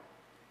daughter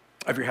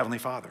of your Heavenly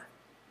Father.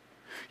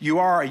 You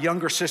are a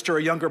younger sister or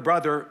younger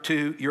brother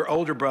to your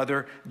older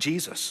brother,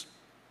 Jesus.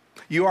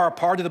 You are a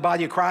part of the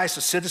body of Christ,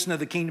 a citizen of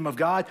the kingdom of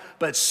God,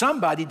 but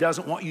somebody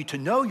doesn't want you to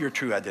know your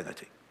true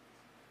identity.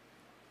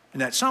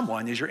 And that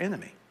someone is your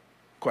enemy.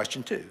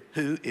 Question 2,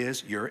 who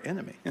is your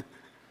enemy?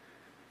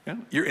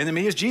 Your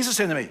enemy is Jesus'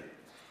 enemy.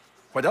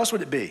 What else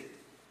would it be?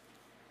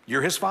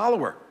 You're his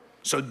follower.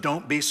 So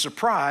don't be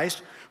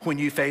surprised when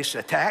you face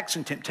attacks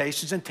and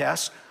temptations and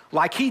tests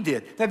like he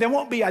did. Now, they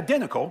won't be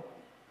identical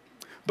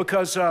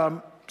because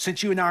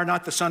since you and I are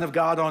not the Son of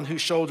God on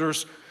whose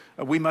shoulders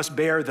we must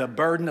bear the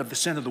burden of the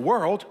sin of the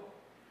world,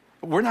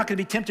 we're not going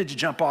to be tempted to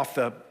jump off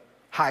the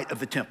height of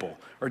the temple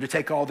or to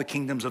take all the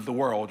kingdoms of the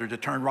world or to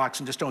turn rocks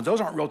into stones.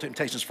 Those aren't real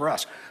temptations for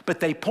us, but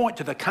they point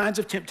to the kinds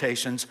of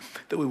temptations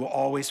that we will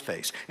always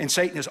face. And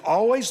Satan is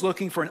always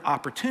looking for an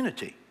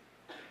opportunity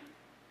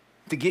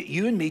to get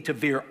you and me to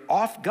veer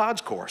off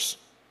God's course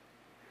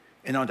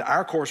and onto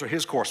our course or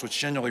his course, which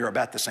generally are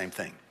about the same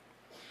thing.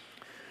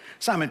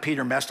 Simon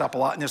Peter messed up a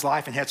lot in his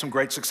life and had some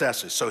great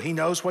successes, so he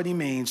knows what he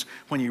means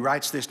when he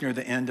writes this near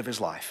the end of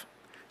his life.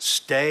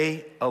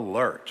 Stay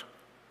alert.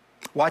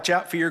 Watch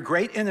out for your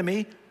great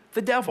enemy,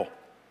 the devil.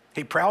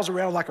 He prowls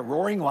around like a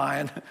roaring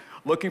lion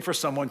looking for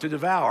someone to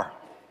devour.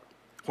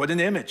 What an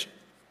image.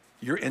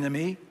 Your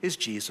enemy is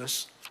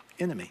Jesus'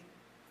 enemy.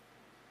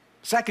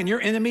 Second, your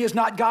enemy is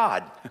not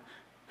God,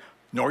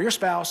 nor your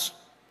spouse,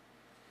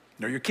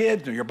 nor your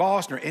kid, nor your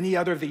boss, nor any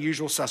other of the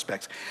usual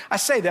suspects. I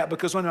say that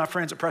because one of my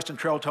friends at Preston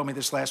told me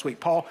this last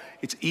week. Paul,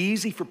 it's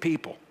easy for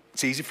people.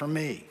 It's easy for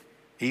me,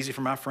 easy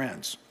for my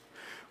friends.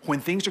 When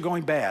things are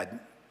going bad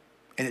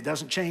and it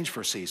doesn't change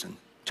for a season,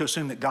 to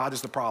assume that God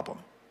is the problem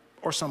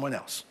or someone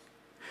else.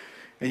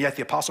 And yet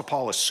the Apostle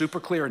Paul is super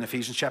clear in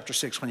Ephesians chapter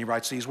 6 when he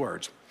writes these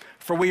words.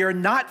 For we are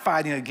not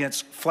fighting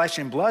against flesh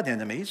and blood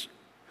enemies,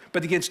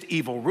 but against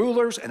evil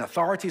rulers and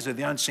authorities of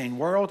the unseen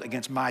world,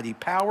 against mighty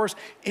powers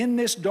in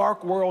this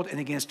dark world, and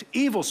against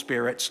evil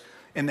spirits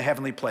in the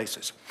heavenly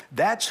places.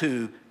 That's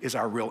who is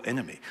our real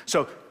enemy.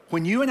 So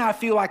when you and I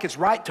feel like it's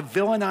right to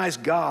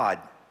villainize God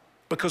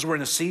because we're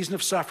in a season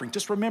of suffering,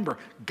 just remember,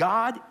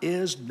 God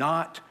is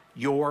not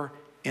your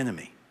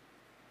enemy.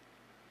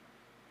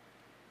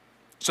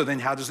 So then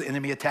how does the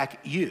enemy attack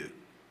you?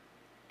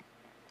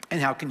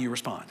 And how can you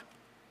respond?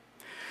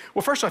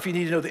 Well, first off, you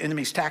need to know the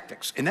enemy's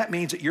tactics, and that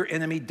means that your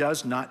enemy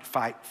does not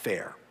fight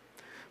fair.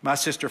 My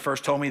sister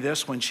first told me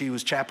this when she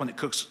was chaplain at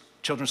Cook's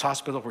Children's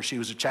Hospital, where she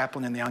was a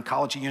chaplain in the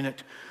oncology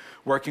unit,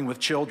 working with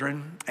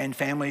children and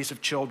families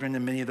of children,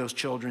 and many of those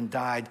children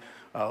died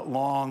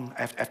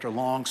after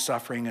long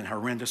suffering and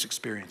horrendous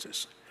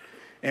experiences.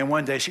 And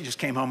one day she just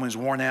came home and was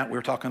worn out. We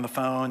were talking on the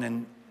phone,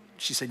 and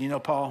she said, you know,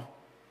 Paul,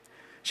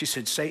 she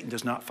said, Satan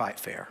does not fight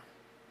fair.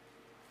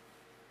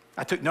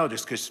 I took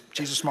notice because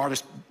she's the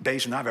smartest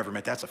Bayesian I've ever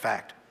met. That's a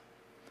fact.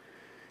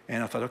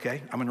 And I thought,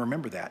 okay, I'm going to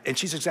remember that. And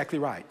she's exactly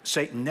right.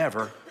 Satan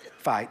never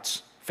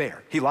fights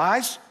fair. He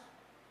lies.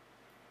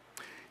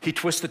 He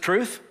twists the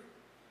truth.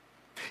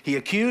 He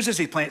accuses.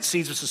 He plants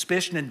seeds of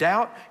suspicion and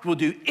doubt. He will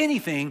do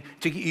anything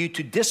to get you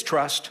to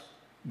distrust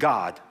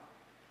God.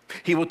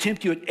 He will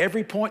tempt you at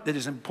every point that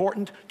is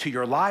important to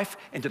your life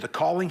and to the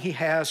calling he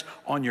has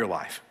on your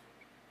life.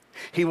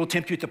 He will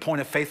tempt you at the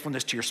point of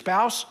faithfulness to your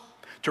spouse,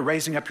 to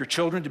raising up your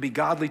children to be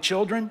godly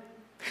children.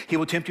 He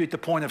will tempt you at the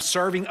point of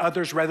serving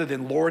others rather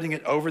than lording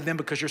it over them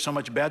because you're so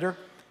much better.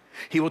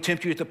 He will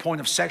tempt you at the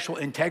point of sexual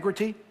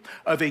integrity,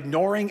 of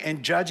ignoring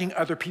and judging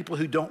other people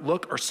who don't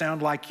look or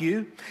sound like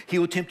you. He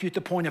will tempt you at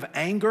the point of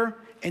anger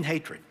and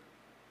hatred.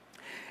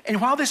 And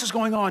while this is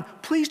going on,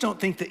 please don't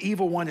think the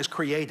evil one is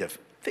creative.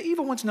 The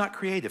evil one's not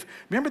creative.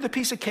 Remember the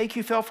piece of cake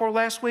you fell for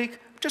last week?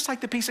 Just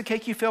like the piece of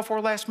cake you fell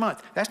for last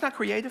month. That's not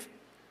creative.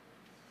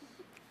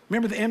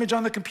 Remember the image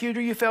on the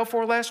computer you fell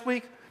for last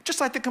week?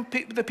 Just like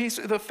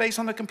the face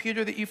on the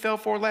computer that you fell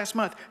for last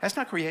month. That's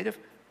not creative.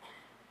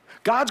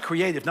 God's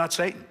creative, not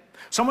Satan.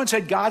 Someone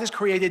said God has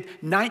created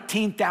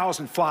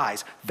 19,000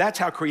 flies. That's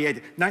how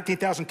creative,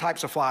 19,000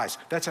 types of flies.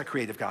 That's how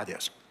creative God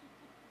is.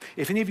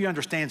 If any of you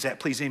understands that,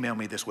 please email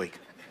me this week.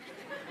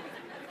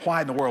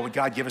 Why in the world would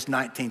God give us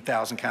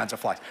 19,000 kinds of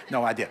flies?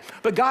 No idea.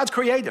 But God's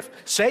creative.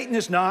 Satan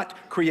is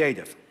not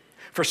creative.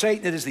 For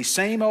Satan, it is the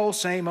same old,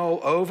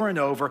 over and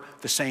over,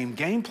 the same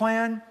game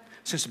plan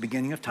since the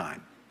beginning of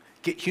time.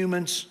 Get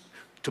humans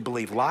to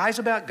believe lies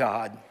about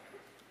God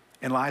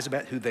and lies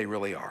about who they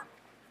really are.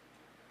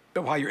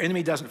 But while your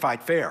enemy doesn't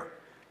fight fair,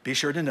 be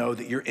sure to know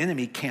that your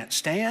enemy can't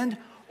stand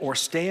or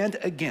stand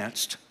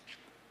against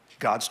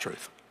God's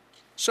truth.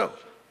 So,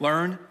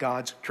 learn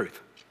God's truth.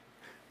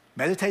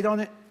 Meditate on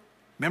it,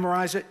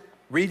 memorize it,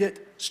 read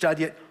it,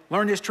 study it,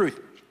 learn His truth.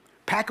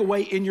 Pack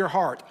away in your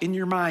heart, in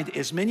your mind,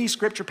 as many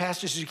scripture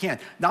passages as you can.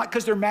 Not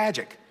because they're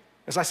magic.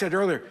 As I said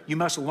earlier, you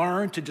must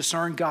learn to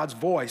discern God's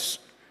voice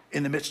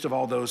in the midst of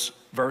all those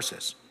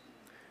verses.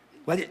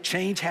 Let it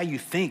change how you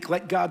think.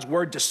 Let God's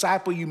word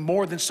disciple you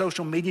more than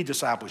social media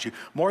disciples you,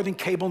 more than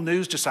cable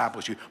news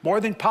disciples you, more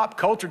than pop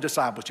culture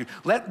disciples you.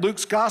 Let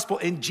Luke's gospel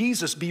and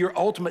Jesus be your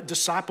ultimate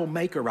disciple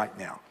maker right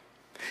now.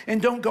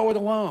 And don't go it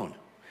alone.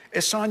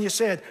 As Sonia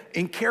said,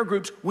 in care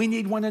groups, we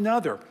need one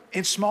another.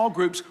 In small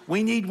groups,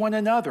 we need one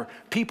another.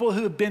 People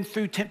who have been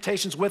through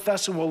temptations with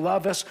us and will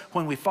love us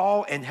when we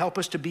fall and help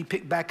us to be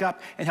picked back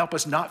up and help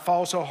us not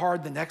fall so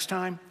hard the next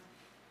time.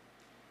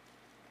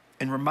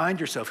 And remind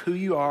yourself who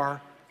you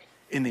are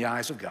in the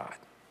eyes of God.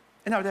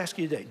 And I would ask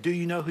you today, do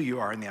you know who you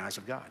are in the eyes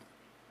of God?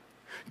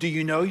 Do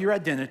you know your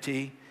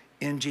identity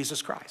in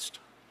Jesus Christ?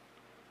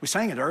 We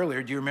sang it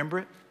earlier. Do you remember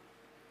it?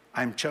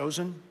 I'm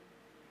chosen,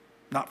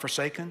 not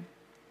forsaken.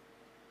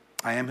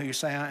 I am who you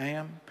say I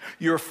am.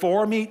 You're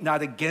for me,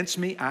 not against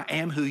me. I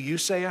am who you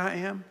say I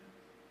am.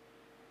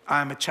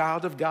 I'm a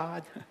child of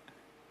God.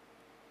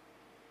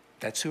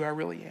 That's who I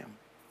really am.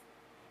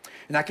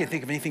 And I can't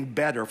think of anything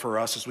better for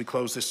us as we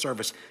close this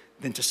service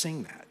than to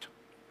sing that.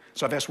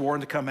 So I've asked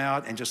Warren to come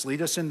out and just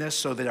lead us in this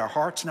so that our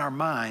hearts and our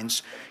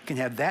minds can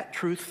have that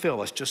truth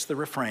fill us, just the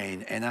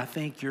refrain. And I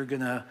think you're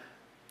going to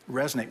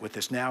resonate with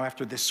this now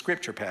after this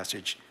scripture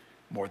passage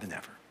more than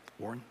ever.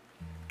 Warren?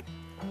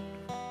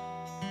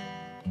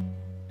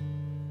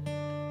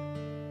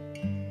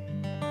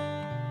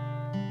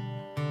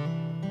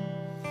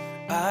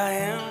 I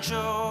am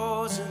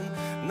chosen,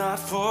 not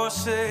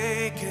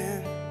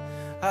forsaken.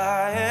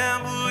 I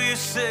am who you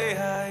say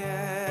I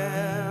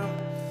am.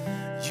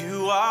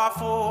 You are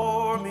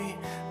for me,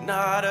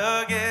 not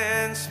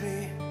against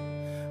me.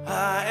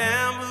 I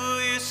am who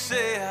you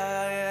say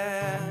I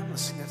am.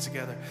 Let's sing that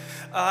together.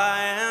 I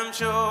am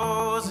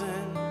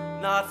chosen,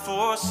 not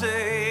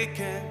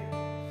forsaken.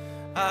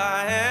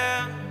 I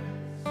am.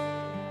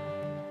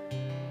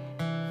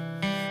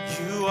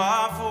 You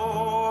are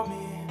for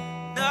me,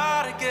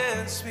 not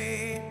against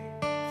me.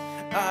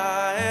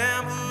 I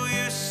am who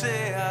you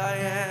say I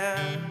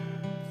am.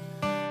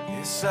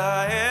 Yes,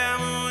 I am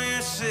who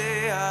you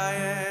say I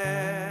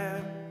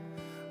am.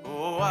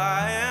 Oh,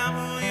 I am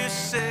who you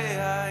say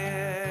I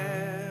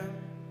am.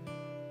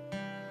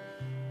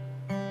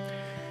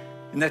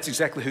 And that's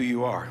exactly who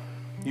you are.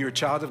 You're a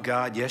child of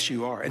God. Yes,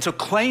 you are. And so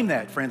claim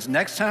that, friends.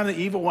 Next time the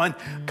evil one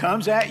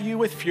comes at you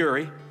with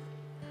fury,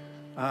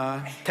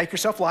 take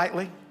yourself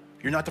lightly.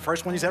 You're not the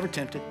first one he's ever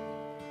tempted.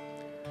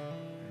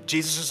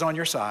 Jesus is on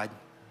your side.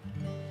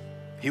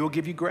 He will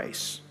give you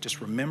grace. Just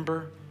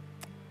remember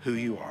who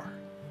you are.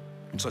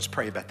 And so let's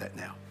pray about that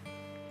now.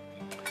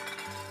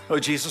 Oh,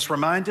 Jesus,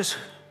 remind us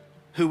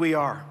who we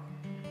are.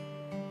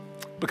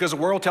 Because the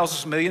world tells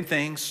us a million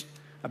things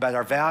about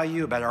our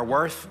value, about our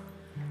worth,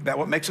 about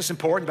what makes us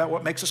important, about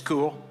what makes us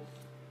cool,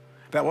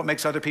 about what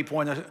makes other people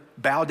want to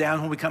bow down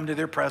when we come to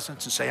their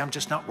presence and say, I'm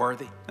just not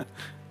worthy.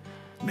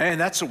 Man,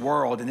 that's the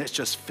world, and it's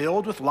just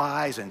filled with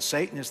lies, and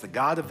Satan is the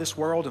god of this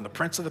world and the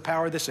prince of the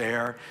power of this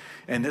air,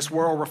 and this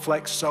world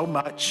reflects so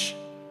much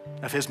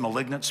of his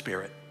malignant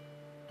spirit.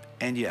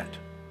 And yet,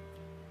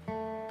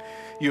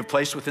 you have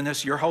placed within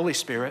us your Holy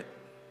Spirit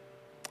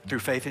through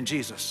faith in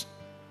Jesus.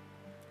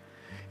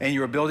 And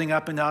you are building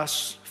up in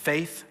us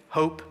faith,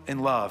 hope,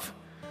 and love,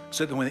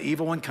 so that when the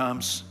evil one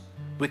comes,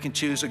 we can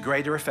choose a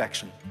greater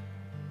affection,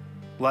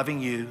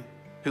 loving you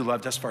who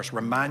loved us first.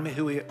 Remind me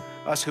who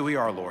we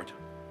are, Lord,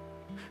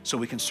 so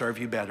we can serve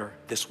you better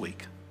this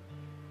week.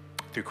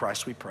 Through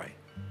Christ we pray.